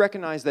 we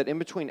recognize that in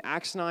between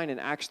Acts 9 and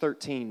Acts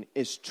 13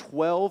 is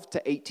 12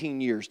 to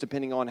 18 years,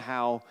 depending on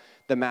how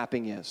the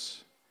mapping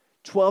is.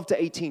 12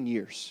 to 18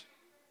 years.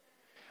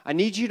 I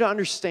need you to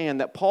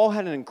understand that Paul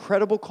had an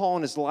incredible call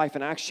in his life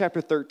in Acts chapter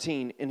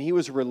 13, and he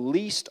was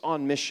released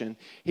on mission.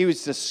 He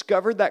was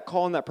discovered that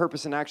call and that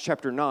purpose in Acts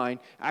chapter 9.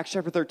 Acts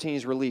chapter 13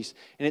 is released,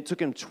 and it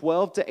took him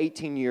 12 to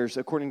 18 years,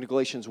 according to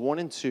Galatians 1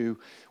 and 2,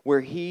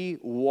 where he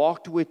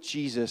walked with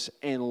Jesus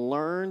and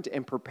learned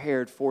and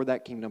prepared for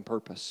that kingdom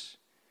purpose.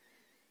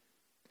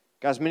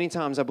 Guys, many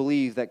times I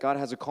believe that God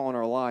has a call in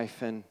our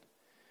life, and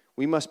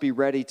we must be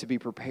ready to be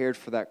prepared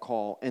for that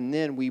call, and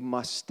then we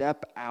must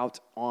step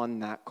out on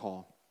that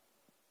call.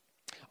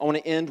 I want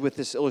to end with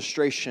this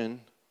illustration.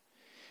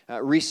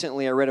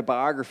 Recently, I read a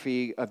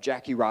biography of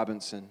Jackie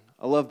Robinson.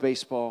 I love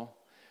baseball,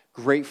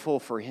 grateful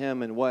for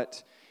him and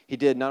what he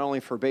did, not only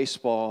for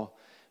baseball,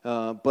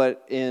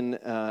 but in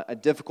a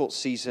difficult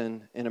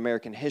season in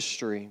American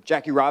history.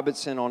 Jackie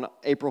Robinson, on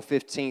April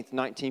 15th,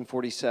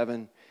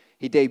 1947,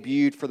 he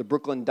debuted for the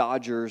Brooklyn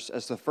Dodgers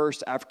as the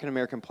first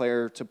African-American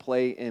player to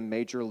play in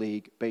Major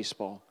League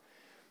Baseball.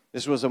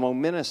 This was a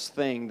momentous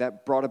thing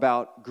that brought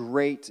about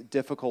great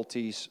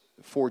difficulties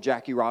for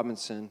Jackie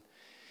Robinson.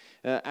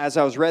 As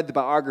I read the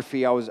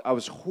biography, I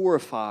was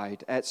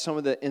horrified at some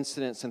of the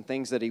incidents and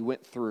things that he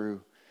went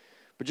through.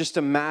 But just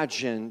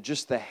imagine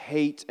just the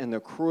hate and the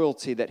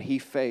cruelty that he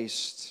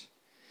faced.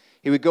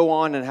 He would go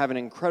on and have an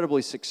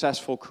incredibly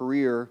successful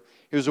career.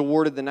 He was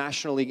awarded the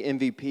National League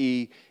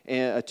MVP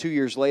 2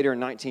 years later in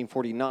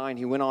 1949.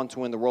 He went on to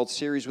win the World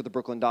Series with the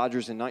Brooklyn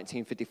Dodgers in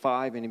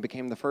 1955, and he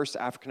became the first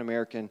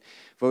African-American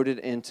voted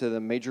into the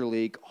Major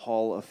League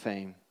Hall of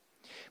Fame.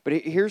 But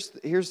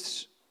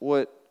here's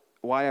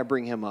why I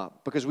bring him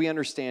up. Because we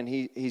understand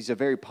he's a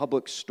very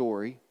public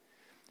story.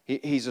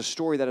 He's a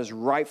story that is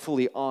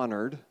rightfully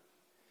honored.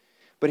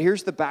 But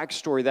here's the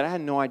backstory that I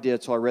had no idea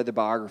until I read the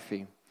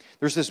biography.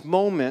 There's this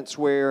moments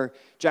where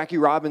Jackie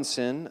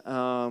Robinson,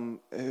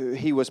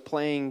 he was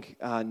playing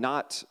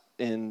not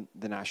in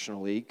the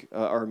National League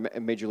or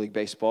Major League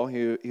Baseball.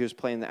 He was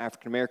playing the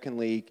African American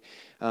League,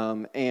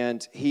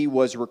 and he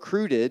was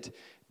recruited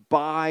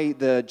by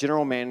the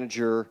general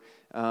manager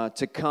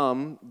to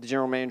come. The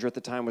general manager at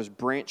the time was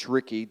Branch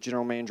Rickey,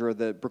 general manager of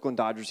the Brooklyn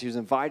Dodgers. He was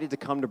invited to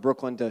come to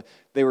Brooklyn.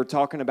 They were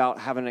talking about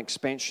having an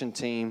expansion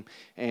team,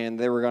 and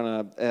they were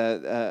going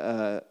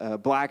to a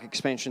black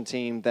expansion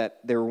team that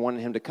they were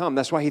wanting him to come.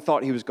 That's why he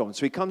thought he was going.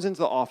 So he comes into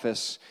the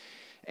office,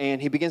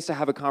 and he begins to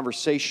have a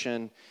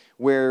conversation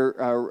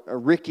where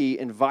Rickey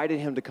invited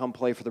him to come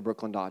play for the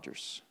Brooklyn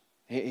Dodgers.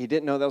 He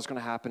didn't know that was going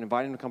to happen.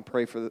 Invited him to come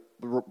play for the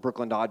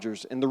Brooklyn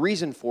Dodgers, and the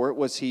reason for it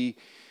was he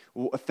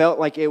felt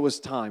like it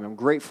was time. I'm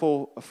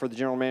grateful for the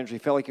general manager. He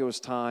felt like it was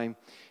time.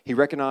 He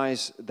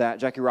recognized that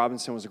Jackie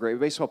Robinson was a great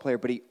baseball player,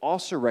 but he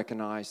also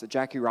recognized that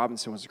Jackie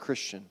Robinson was a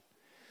Christian.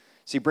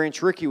 See,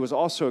 Branch Rickey was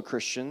also a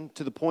Christian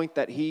to the point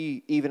that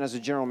he, even as a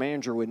general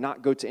manager, would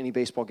not go to any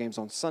baseball games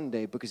on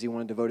Sunday because he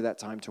wanted to devote that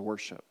time to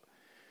worship.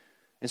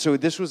 And so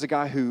this was a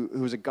guy who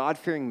was a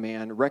God-fearing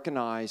man,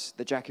 recognized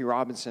that Jackie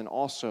Robinson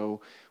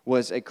also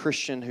was a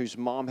Christian whose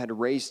mom had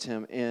raised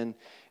him in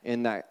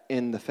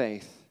the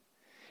faith.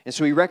 And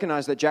so he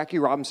recognized that Jackie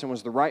Robinson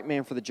was the right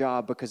man for the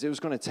job because it was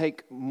going to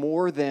take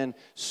more than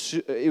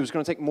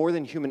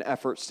human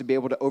efforts to be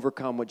able to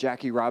overcome what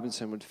Jackie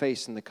Robinson would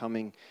face in the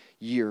coming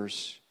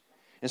years.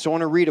 And so I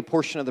want to read a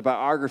portion of the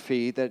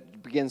biography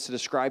that begins to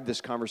describe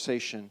this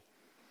conversation.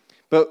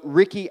 But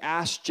Ricky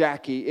asked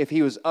Jackie if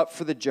he was up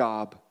for the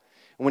job.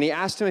 And when he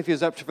asked him if he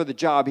was up for the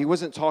job, he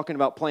wasn't talking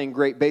about playing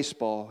great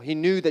baseball. He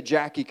knew that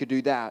Jackie could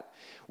do that.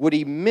 What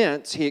he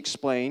meant, he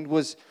explained,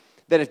 was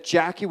that if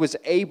Jackie was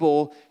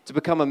able to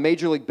become a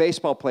Major League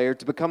Baseball player,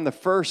 to become the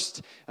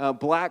first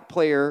black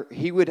player,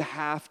 he would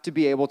have to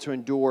be able to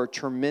endure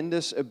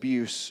tremendous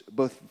abuse,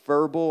 both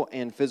verbal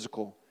and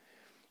physical.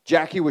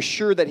 Jackie was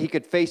sure that he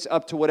could face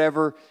up to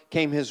whatever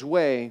came his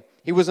way.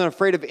 He wasn't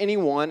afraid of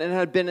anyone and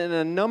had been in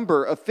a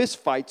number of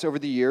fistfights over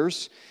the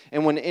years.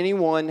 And when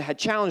anyone had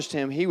challenged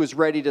him, he was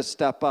ready to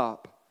step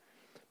up.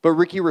 But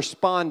Ricky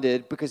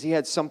responded because he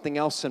had something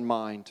else in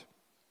mind.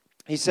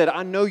 He said,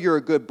 "I know you're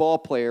a good ball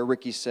player,"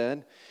 Ricky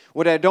said.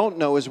 "What I don't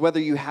know is whether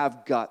you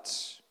have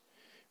guts."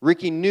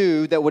 Ricky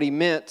knew that what he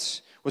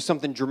meant was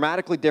something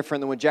dramatically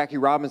different than what Jackie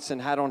Robinson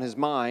had on his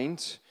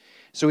mind.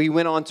 So he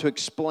went on to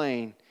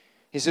explain.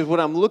 He says, "What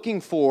I'm looking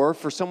for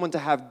someone to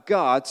have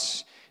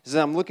guts is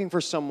that I'm looking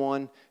for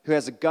someone who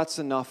has the guts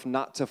enough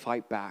not to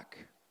fight back."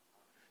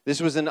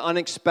 This was an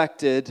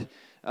unexpected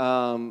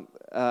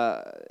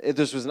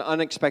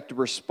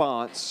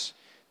response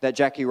that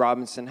Jackie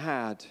Robinson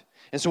had.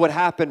 And so what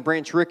happened,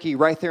 Branch Rickey,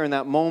 right there in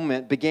that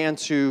moment, began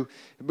to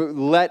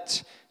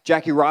let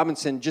Jackie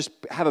Robinson just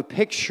have a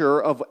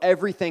picture of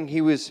everything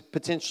he was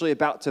potentially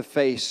about to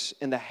face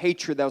and the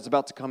hatred that was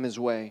about to come his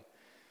way.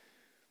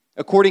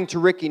 According to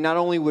Rickey, not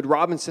only would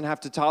Robinson have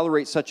to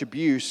tolerate such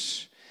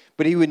abuse,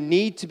 but he would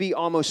need to be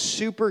almost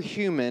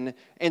superhuman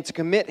and to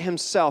commit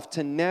himself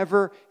to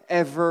never,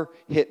 ever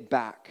hit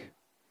back.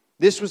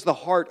 This was the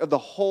heart of the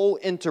whole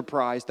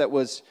enterprise that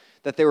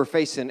they were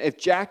facing. If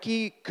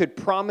Jackie could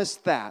promise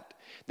that,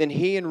 then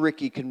he and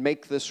Ricky could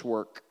make this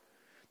work.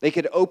 They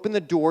could open the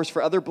doors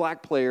for other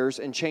black players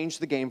and change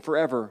the game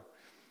forever.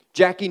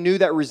 Jackie knew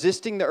that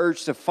resisting the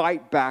urge to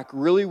fight back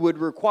really would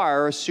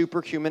require a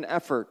superhuman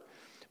effort.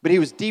 But he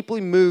was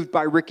deeply moved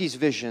by Ricky's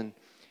vision.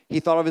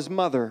 He thought of his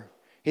mother.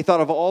 He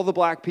thought of all the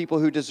black people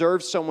who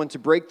deserved someone to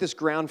break this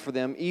ground for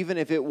them, even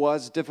if it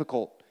was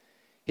difficult.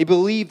 He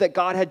believed that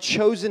God had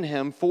chosen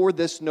him for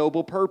this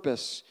noble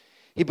purpose.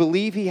 He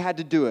believed he had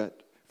to do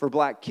it for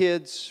black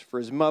kids, for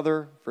his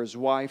mother, for his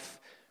wife,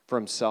 for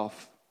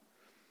himself.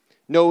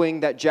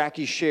 Knowing that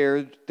Jackie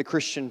shared the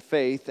Christian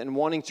faith and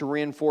wanting to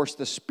reinforce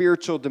the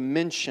spiritual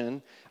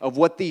dimension of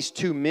what these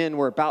two men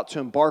were about to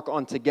embark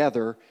on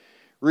together,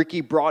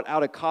 Ricky brought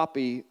out a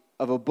copy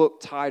of a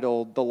book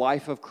titled The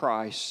Life of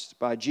Christ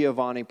by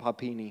Giovanni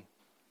Papini.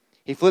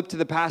 He flipped to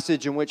the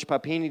passage in which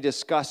Papini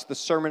discussed the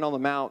Sermon on the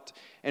Mount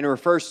and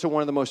refers to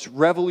one of the most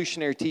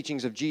revolutionary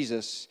teachings of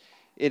Jesus.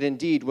 It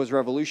indeed was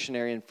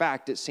revolutionary. In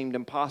fact, it seemed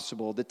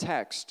impossible. The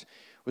text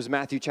was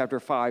Matthew chapter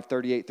 5,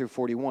 38 through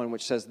 41,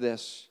 which says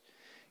this: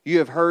 "You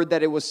have heard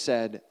that it was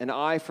said, an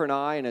eye for an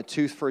eye and a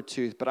tooth for a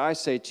tooth. But I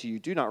say to you,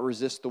 do not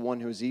resist the one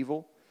who is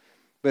evil.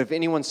 But if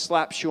anyone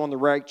slaps you on the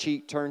right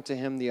cheek, turn to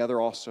him the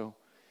other also.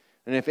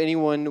 And if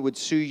anyone would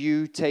sue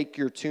you, take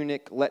your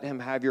tunic, let him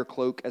have your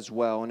cloak as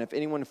well. And if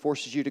anyone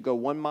forces you to go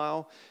 1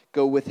 mile,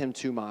 go with him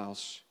 2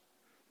 miles.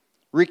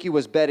 Ricky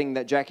was betting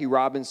that Jackie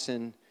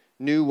Robinson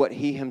knew what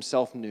he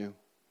himself knew.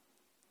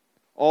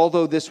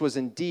 Although this was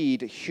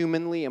indeed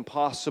humanly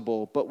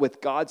impossible, but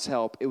with God's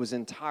help, it was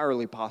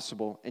entirely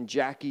possible, and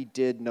Jackie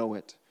did know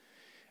it.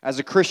 As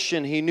a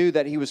Christian, he knew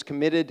that he was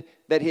committed,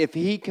 that if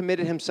he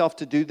committed himself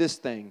to do this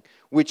thing,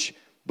 which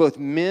both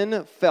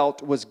men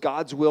felt was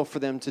God's will for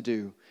them to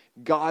do,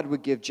 God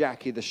would give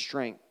Jackie the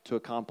strength to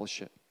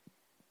accomplish it.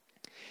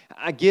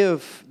 I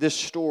give this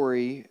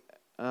story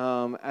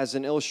as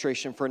an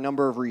illustration for a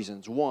number of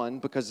reasons. One,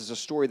 because it's a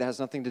story that has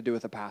nothing to do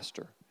with a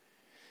pastor.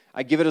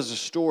 I give it as a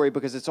story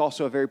because it's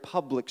also a very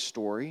public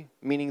story,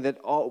 meaning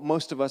that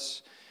most of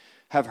us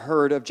have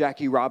heard of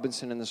Jackie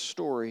Robinson in the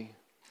story.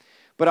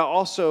 But I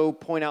also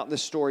point out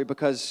this story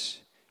because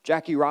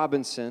Jackie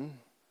Robinson,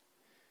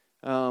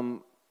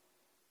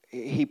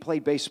 he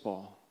played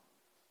baseball.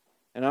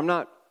 And I'm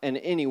not in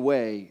any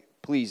way,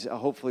 please,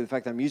 hopefully the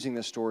fact that I'm using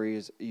this story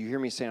is you hear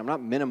me saying I'm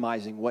not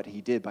minimizing what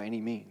he did by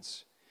any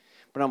means.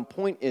 But my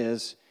point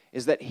is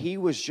that he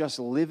was just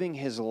living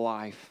his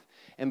life,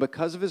 and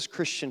because of his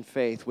Christian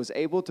faith, was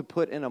able to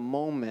put in a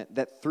moment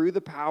that through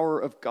the power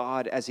of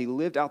God, as he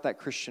lived out that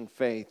Christian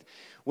faith,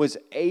 was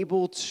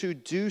able to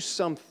do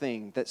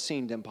something that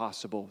seemed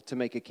impossible to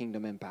make a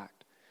kingdom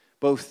impact,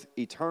 both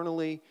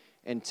eternally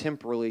and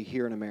temporally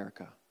here in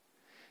America.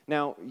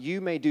 Now, you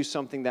may do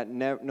something that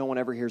no one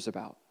ever hears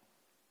about.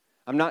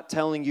 I'm not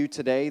telling you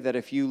today that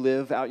if you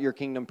live out your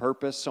kingdom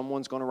purpose,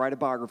 someone's going to write a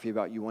biography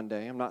about you one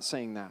day. I'm not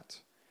saying that.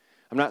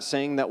 I'm not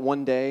saying that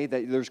one day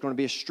that there's going to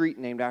be a street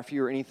named after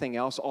you or anything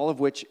else, all of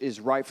which is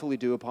rightfully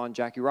due upon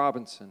Jackie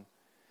Robinson.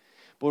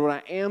 But what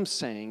I am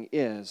saying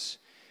is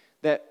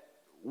that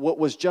what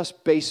was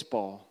just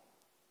baseball,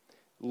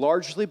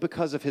 largely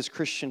because of his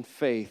Christian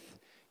faith,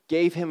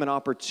 gave him an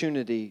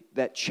opportunity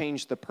that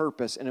changed the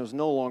purpose, and it was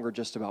no longer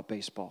just about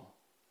baseball.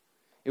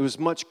 It was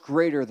much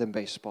greater than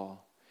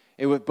baseball.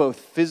 It was both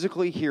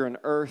physically here on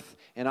earth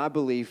and I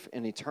believe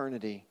in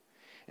eternity.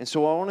 And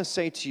so I want to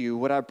say to you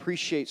what I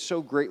appreciate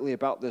so greatly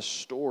about this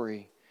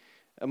story,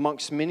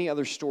 amongst many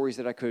other stories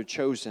that I could have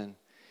chosen,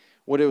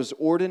 what it was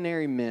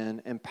ordinary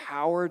men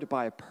empowered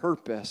by a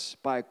purpose,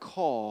 by a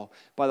call,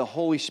 by the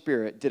Holy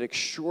Spirit, did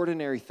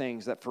extraordinary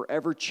things that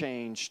forever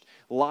changed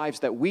lives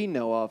that we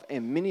know of,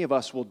 and many of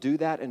us will do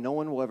that and no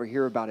one will ever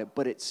hear about it,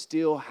 but it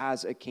still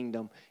has a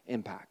kingdom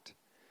impact.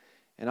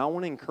 And I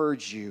want to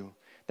encourage you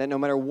that no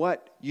matter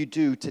what you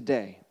do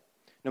today,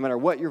 no matter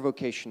what your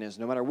vocation is,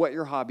 no matter what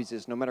your hobbies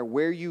is, no matter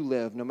where you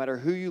live, no matter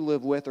who you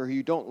live with or who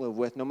you don't live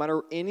with, no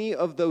matter any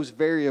of those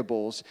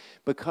variables,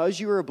 because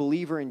you are a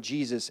believer in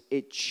Jesus,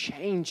 it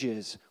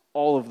changes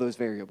all of those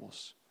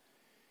variables.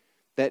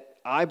 That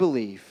I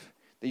believe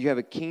that you have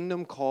a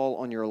kingdom call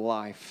on your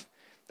life,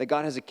 that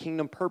God has a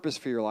kingdom purpose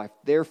for your life,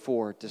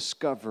 therefore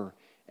discover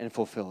and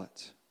fulfill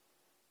it.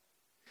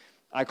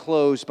 I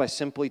close by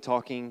simply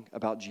talking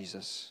about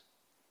Jesus.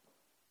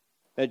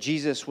 That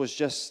Jesus was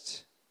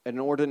just an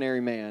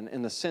ordinary man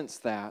in the sense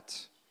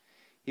that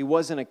he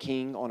wasn't a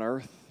king on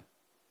earth.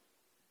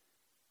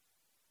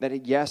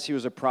 That yes, he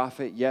was a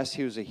prophet. Yes,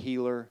 he was a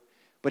healer.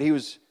 But he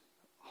was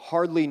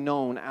hardly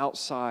known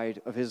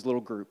outside of his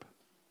little group.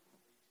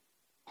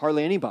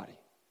 Hardly anybody.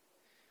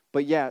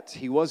 But yet,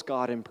 he was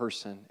God in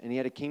person, and he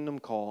had a kingdom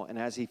call. And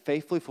as he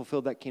faithfully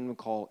fulfilled that kingdom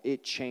call,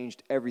 it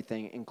changed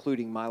everything,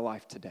 including my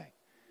life today.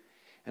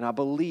 And I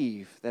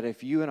believe that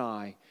if you and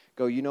I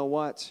go, you know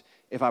what?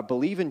 If I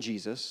believe in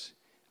Jesus,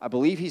 I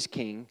believe he's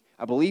king,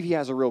 I believe he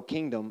has a real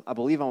kingdom, I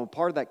believe I'm a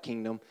part of that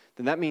kingdom,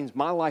 then that means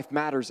my life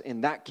matters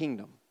in that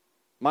kingdom.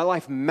 My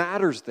life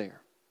matters there.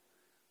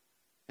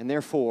 And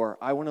therefore,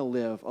 I want to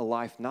live a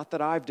life not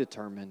that I've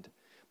determined,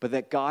 but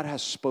that God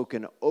has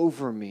spoken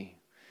over me.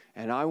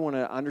 And I want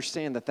to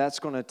understand that that's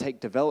going to take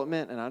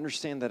development, and I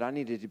understand that I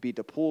needed to be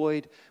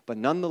deployed, but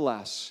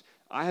nonetheless,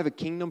 I have a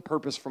kingdom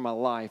purpose for my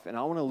life, and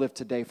I want to live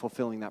today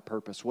fulfilling that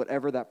purpose,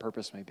 whatever that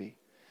purpose may be.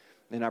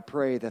 And I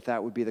pray that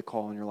that would be the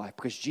call in your life,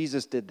 because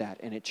Jesus did that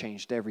and it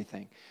changed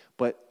everything.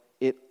 But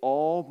it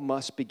all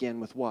must begin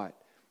with what?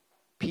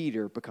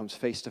 Peter becomes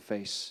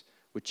face-to-face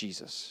with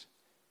Jesus.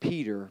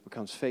 Peter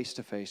becomes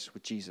face-to-face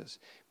with Jesus.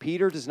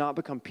 Peter does not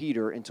become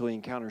Peter until he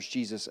encounters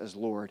Jesus as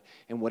Lord.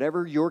 And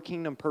whatever your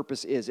kingdom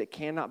purpose is, it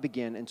cannot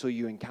begin until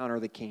you encounter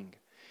the King.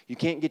 You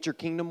can't get your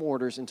kingdom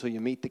orders until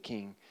you meet the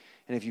King.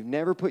 And if you've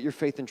never put your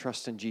faith and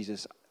trust in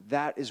Jesus,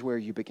 that is where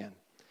you begin.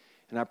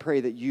 And I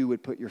pray that you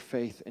would put your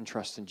faith and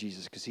trust in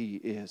Jesus, because he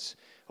is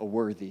a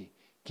worthy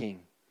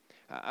king.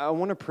 I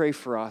want to pray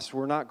for us.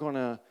 We're not going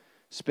to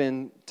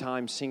spend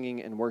time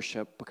singing and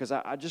worship, because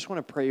I just want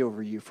to pray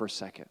over you for a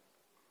second.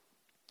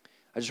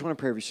 I just want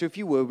to pray over you. So if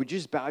you would you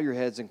just bow your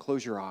heads and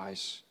close your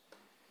eyes?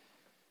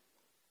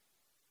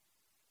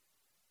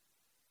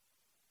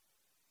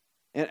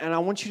 And I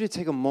want you to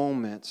take a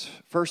moment,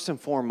 first and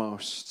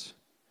foremost.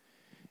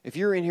 If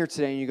you're in here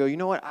today and you go, you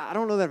know what, I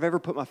don't know that I've ever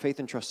put my faith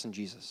and trust in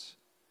Jesus.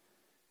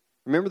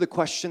 Remember the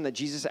question that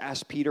Jesus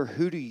asked Peter,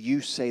 who do you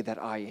say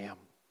that I am?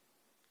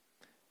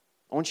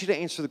 I want you to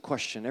answer the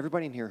question.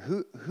 Everybody in here,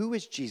 who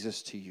is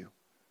Jesus to you?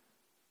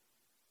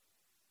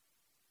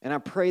 And I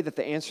pray that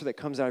the answer that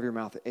comes out of your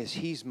mouth is,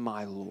 he's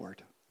my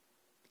Lord.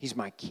 He's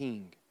my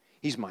King.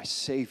 He's my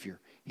Savior.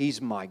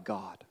 He's my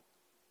God.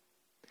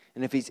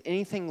 And if he's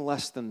anything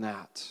less than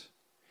that,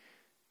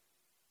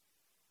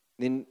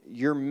 then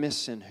you're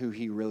missing who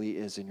he really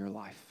is in your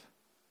life.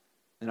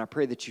 And I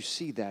pray that you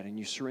see that and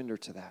you surrender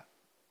to that.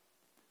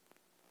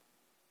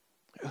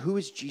 Who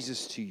is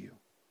Jesus to you?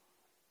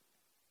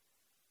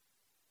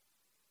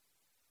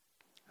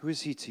 Who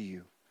is he to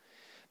you?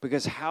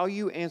 Because how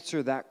you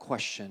answer that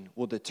question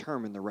will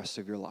determine the rest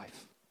of your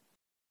life.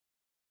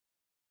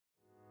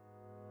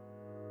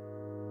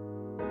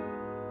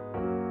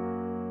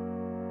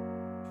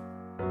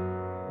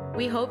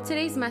 We hope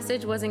today's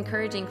message was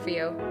encouraging for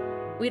you.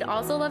 We'd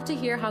also love to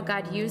hear how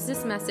God used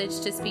this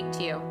message to speak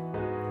to you.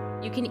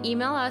 You can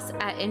email us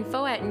at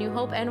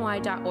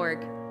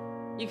info@newhopeny.org.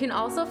 You can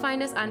also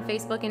find us on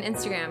Facebook and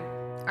Instagram.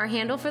 Our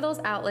handle for those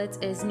outlets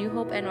is New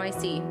Hope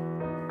NYC.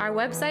 Our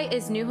website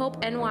is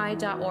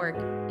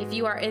newhopeny.org. If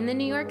you are in the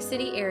New York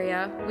City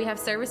area, we have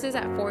services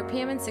at 4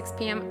 p.m. and 6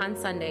 p.m. on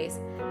Sundays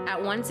at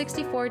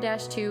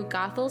 164-2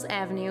 Goethals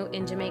Avenue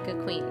in Jamaica,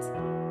 Queens.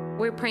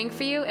 We're praying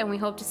for you, and we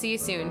hope to see you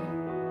soon.